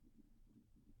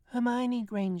Hermione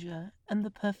Granger and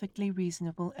the Perfectly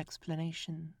Reasonable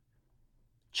Explanation.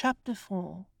 Chapter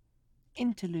 4.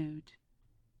 Interlude.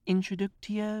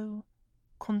 Introductio.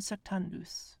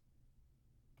 Consectandus.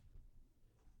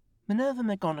 Minerva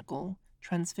McGonagall,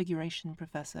 Transfiguration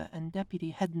Professor and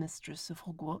Deputy Headmistress of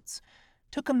Hogwarts,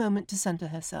 took a moment to centre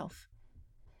herself.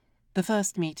 The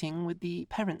first meeting with the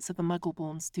parents of a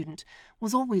Muggle-born student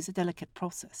was always a delicate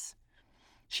process.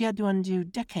 She had to undo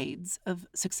decades of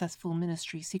successful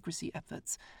ministry secrecy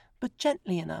efforts, but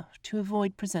gently enough to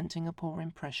avoid presenting a poor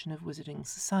impression of wizarding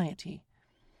society.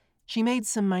 She made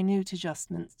some minute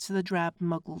adjustments to the drab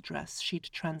Muggle dress she'd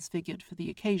transfigured for the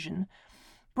occasion,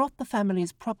 brought the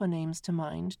family's proper names to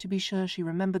mind to be sure she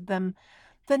remembered them,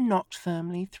 then knocked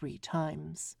firmly 3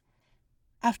 times.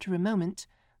 After a moment,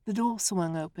 the door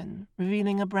swung open,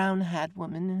 revealing a brown-haired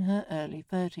woman in her early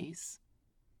 30s.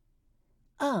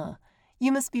 "Ah,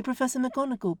 you must be Professor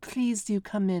McGonagall. Please do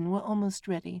come in. We're almost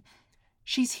ready."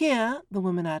 "She's here," the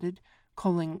woman added,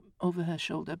 calling over her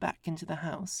shoulder back into the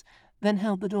house, then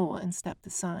held the door and stepped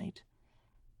aside.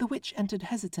 The witch entered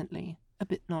hesitantly, a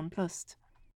bit nonplussed.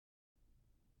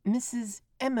 "Mrs.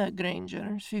 Emma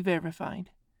Granger," she verified.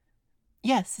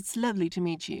 "Yes, it's lovely to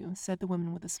meet you," said the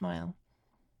woman with a smile.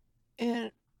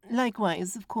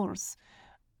 Likewise, of course.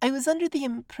 I was under the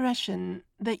impression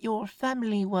that your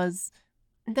family was...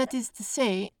 That is to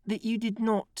say, that you did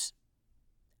not...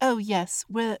 Oh, yes,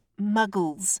 we're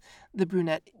Muggles, the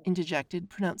brunette interjected,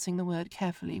 pronouncing the word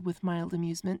carefully with mild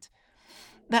amusement.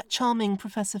 That charming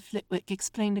Professor Flitwick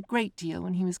explained a great deal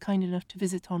when he was kind enough to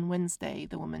visit on Wednesday,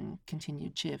 the woman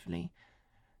continued cheerfully.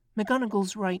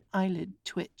 McGonagall's right eyelid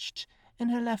twitched,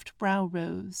 and her left brow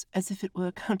rose, as if it were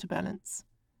a counterbalance.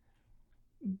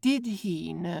 "Did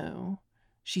he know?"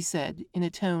 she said, in a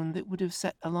tone that would have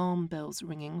set alarm bells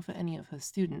ringing for any of her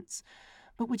students,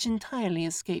 but which entirely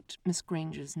escaped Miss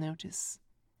Granger's notice.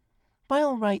 By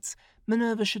all rights,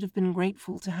 Minerva should have been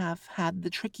grateful to have had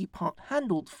the tricky part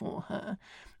handled for her,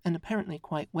 and apparently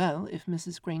quite well, if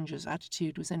Mrs. Granger's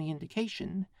attitude was any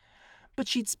indication. But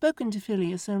she'd spoken to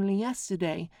Phileas only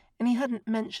yesterday, and he hadn't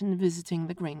mentioned visiting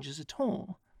the Grangers at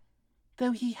all.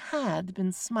 Though he had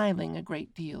been smiling a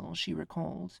great deal, she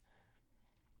recalled.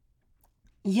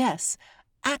 Yes,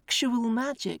 actual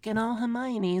magic, and our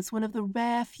Hermione is one of the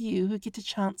rare few who get a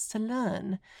chance to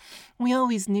learn. We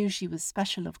always knew she was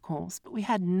special, of course, but we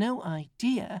had no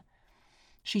idea.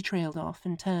 She trailed off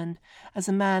and turned as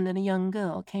a man and a young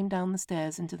girl came down the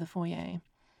stairs into the foyer.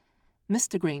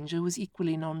 Mr. Granger was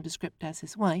equally nondescript as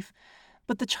his wife,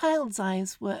 but the child's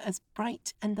eyes were as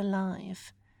bright and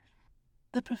alive.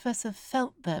 The professor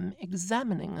felt them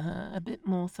examining her a bit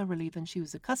more thoroughly than she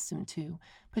was accustomed to,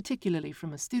 particularly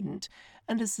from a student,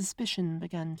 and a suspicion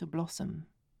began to blossom.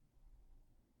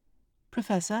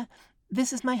 "Professor,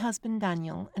 this is my husband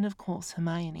Daniel, and of course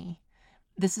Hermione.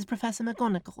 This is Professor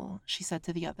McGonagall," she said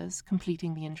to the others,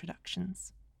 completing the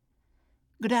introductions.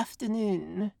 "Good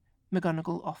afternoon,"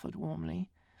 McGonagall offered warmly.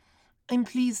 "I'm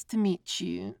pleased to meet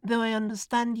you, though I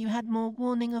understand you had more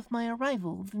warning of my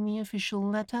arrival than the official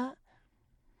letter."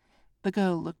 The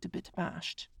girl looked a bit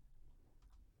abashed.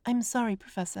 "I'm sorry,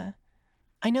 Professor.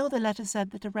 I know the letter said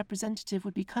that a representative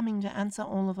would be coming to answer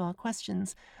all of our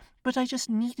questions, but I just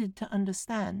needed to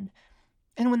understand.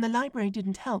 And when the library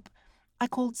didn't help, I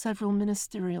called several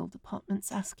ministerial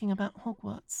departments asking about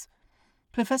Hogwarts.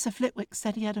 Professor Flitwick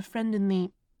said he had a friend in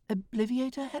the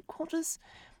Obliviator headquarters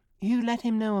who let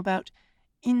him know about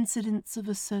incidents of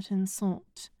a certain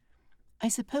sort. I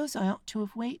suppose I ought to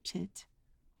have waited."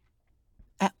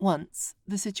 At once,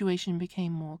 the situation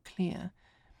became more clear.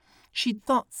 She'd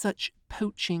thought such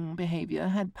poaching behaviour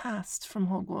had passed from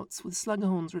Hogwarts with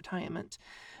Slughorn's retirement,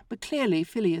 but clearly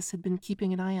Phileas had been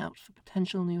keeping an eye out for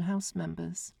potential new house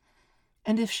members.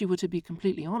 And if she were to be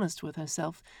completely honest with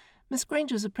herself, Miss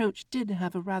Granger's approach did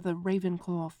have a rather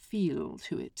Ravenclaw feel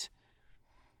to it.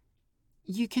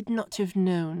 "You could not have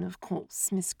known, of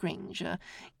course, Miss Granger.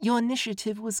 Your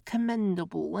initiative was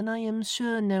commendable, and I am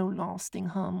sure no lasting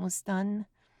harm was done."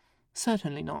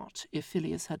 Certainly not, if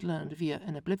Phileas had learned via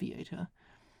an Obliviator.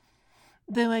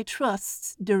 "Though I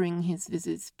trust, during his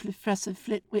visits, Professor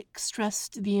Flitwick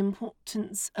stressed the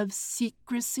importance of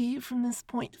secrecy from this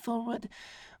point forward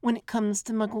when it comes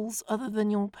to Muggles other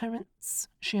than your parents?"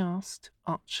 she asked,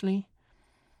 archly.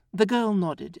 The girl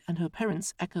nodded, and her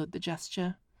parents echoed the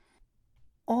gesture.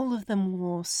 All of them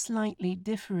wore slightly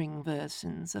differing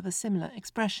versions of a similar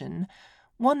expression,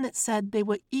 one that said they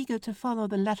were eager to follow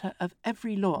the letter of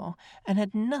every law and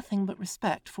had nothing but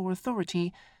respect for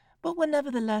authority, but were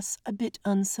nevertheless a bit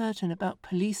uncertain about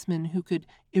policemen who could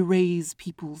erase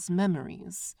people's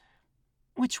memories.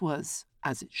 Which was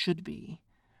as it should be.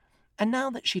 and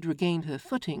now that she'd regained her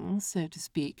footing, so to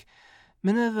speak,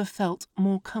 Minerva felt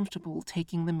more comfortable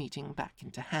taking the meeting back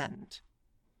into hand.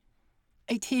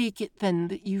 I take it, then,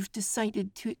 that you've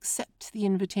decided to accept the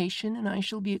invitation, and I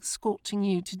shall be escorting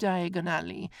you to Diagon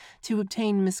Alley to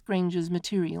obtain Miss Granger's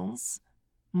materials.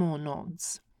 More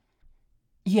nods.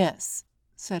 Yes,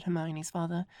 said Hermione's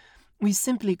father. We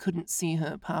simply couldn't see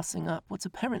her passing up what's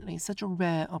apparently such a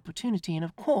rare opportunity, and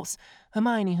of course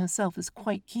Hermione herself is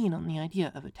quite keen on the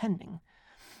idea of attending.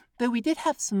 Though we did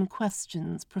have some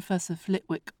questions Professor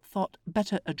Flitwick thought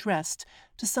better addressed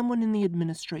to someone in the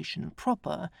administration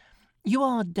proper. You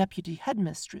are deputy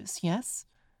headmistress, yes?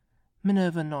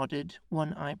 Minerva nodded,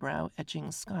 one eyebrow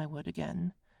edging skyward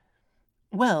again.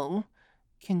 Well,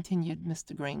 continued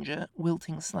Mr. Granger,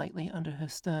 wilting slightly under her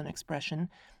stern expression,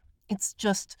 it's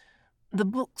just the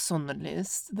books on the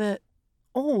list, they're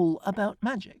all about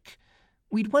magic.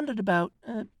 We'd wondered about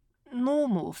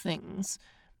normal things.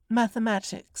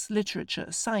 Mathematics,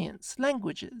 literature, science,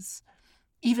 languages.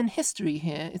 Even history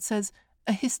here, it says,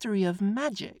 a history of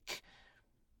magic.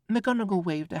 McGonagall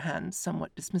waved a hand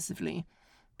somewhat dismissively.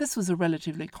 This was a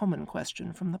relatively common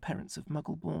question from the parents of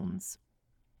Muggle-borns.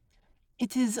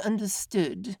 It is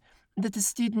understood that a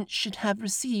student should have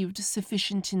received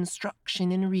sufficient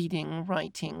instruction in reading,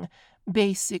 writing,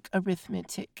 basic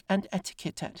arithmetic and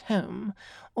etiquette at home,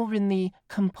 or in the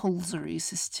compulsory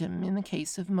system in the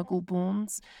case of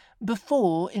Muggle-borns,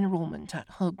 before enrollment at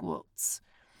Hogwarts.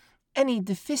 Any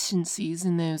deficiencies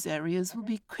in those areas will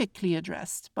be quickly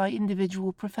addressed by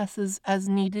individual professors as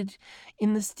needed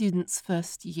in the student's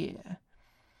first year.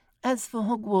 As for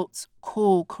Hogwarts'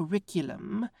 core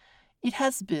curriculum, it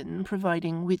has been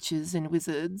providing witches and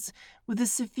wizards with a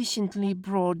sufficiently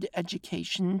broad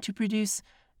education to produce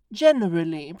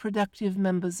generally productive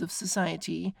members of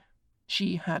society.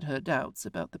 She had her doubts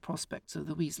about the prospects of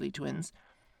the Weasley twins,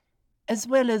 as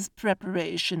well as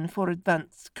preparation for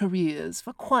advanced careers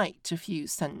for quite a few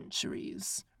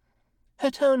centuries.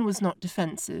 Her tone was not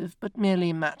defensive, but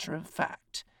merely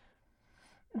matter-of-fact.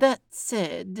 That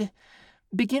said,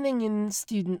 beginning in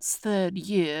students' third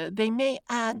year, they may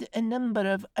add a number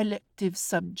of elective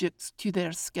subjects to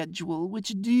their schedule,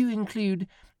 which do include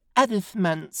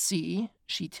arithmancy.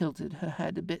 She tilted her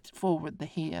head a bit forward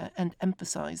here and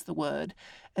emphasized the word,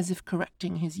 as if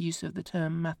correcting his use of the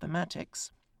term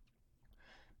mathematics.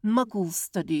 Muggle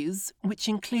studies, which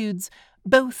includes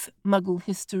both Muggle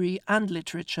history and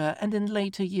literature, and in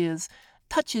later years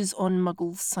touches on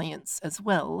Muggle science as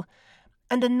well,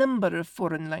 and a number of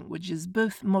foreign languages,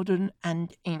 both modern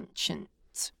and ancient.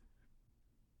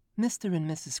 Mr. and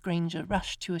Mrs. Granger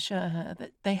rushed to assure her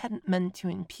that they hadn't meant to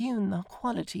impugn the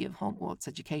quality of Hogwarts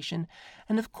education,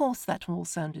 and of course that all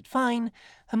sounded fine.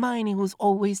 Hermione was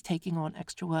always taking on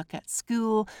extra work at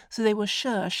school, so they were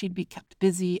sure she'd be kept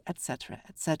busy, etc.,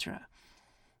 etc.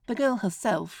 The girl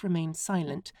herself remained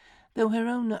silent, though her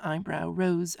own eyebrow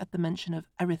rose at the mention of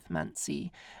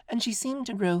arithmancy, and she seemed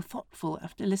to grow thoughtful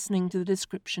after listening to the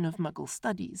description of Muggle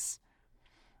studies.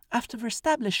 After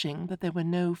establishing that there were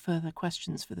no further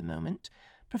questions for the moment,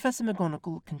 Professor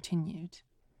McGonagall continued.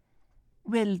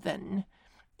 Well then,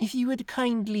 if you would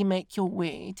kindly make your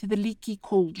way to the Leaky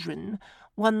Cauldron,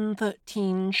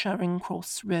 113 Charing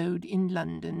Cross Road in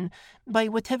London, by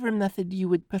whatever method you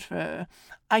would prefer,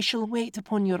 I shall wait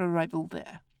upon your arrival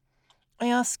there. I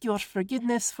ask your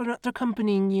forgiveness for not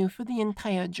accompanying you for the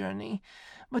entire journey,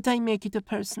 but I make it a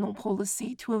personal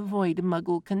policy to avoid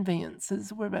Muggle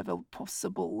conveyances wherever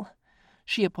possible.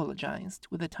 She apologized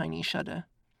with a tiny shudder.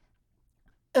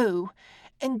 Oh,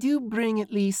 and do bring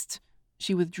at least—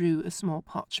 She withdrew a small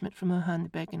parchment from her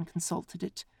handbag and consulted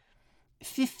it.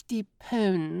 50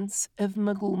 pounds of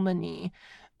Muggle money,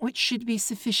 which should be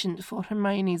sufficient for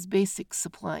Hermione's basic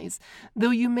supplies, though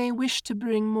you may wish to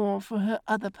bring more for her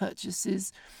other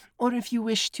purchases, or if you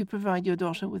wish to provide your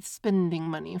daughter with spending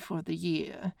money for the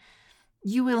year.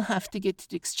 You will have to get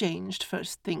it exchanged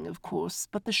first thing, of course,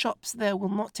 but the shops there will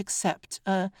not accept,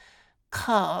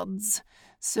 cards,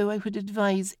 so I would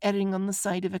advise erring on the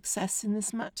side of excess in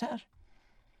this matter.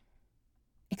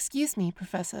 Excuse me,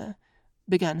 Professor,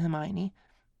 began Hermione,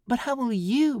 but how will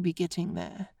you be getting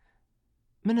there?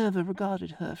 Minerva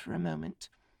regarded her for a moment.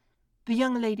 The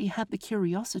young lady had the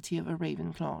curiosity of a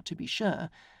Ravenclaw, to be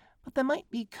sure, but there might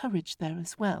be courage there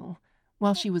as well.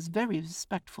 While she was very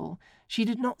respectful, she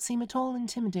did not seem at all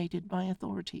intimidated by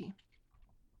authority.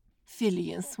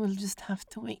 Phileas will just have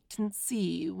to wait and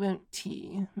see, won't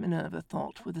he? Minerva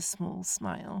thought with a small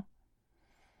smile.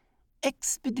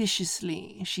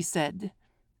 Expeditiously, she said,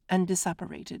 and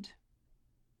disapparated.